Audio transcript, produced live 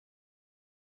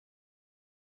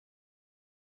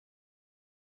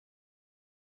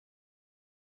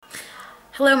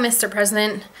Hello, Mr.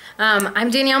 President.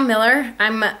 I'm Daniele Miller.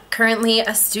 I'm currently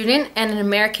a student and an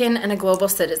American and a global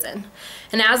citizen.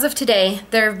 And as of today,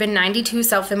 there have been 92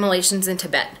 self-immolations in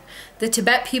Tibet. The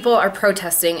Tibet people are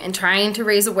protesting and trying to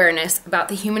raise awareness about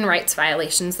the human rights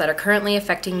violations that are currently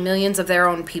affecting millions of their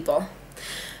own people.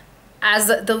 As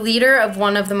the leader of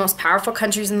one of the most powerful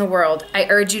countries in the world, I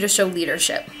urge you to show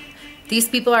leadership. These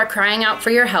people are crying out for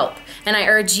your help, and I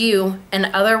urge you and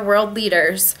other world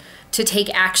leaders to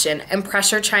take action and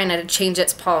pressure China to change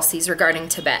its policies regarding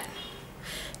Tibet.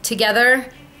 Together,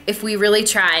 if we really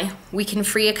try, we can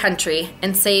free a country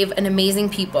and save an amazing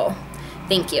people.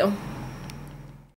 Thank you.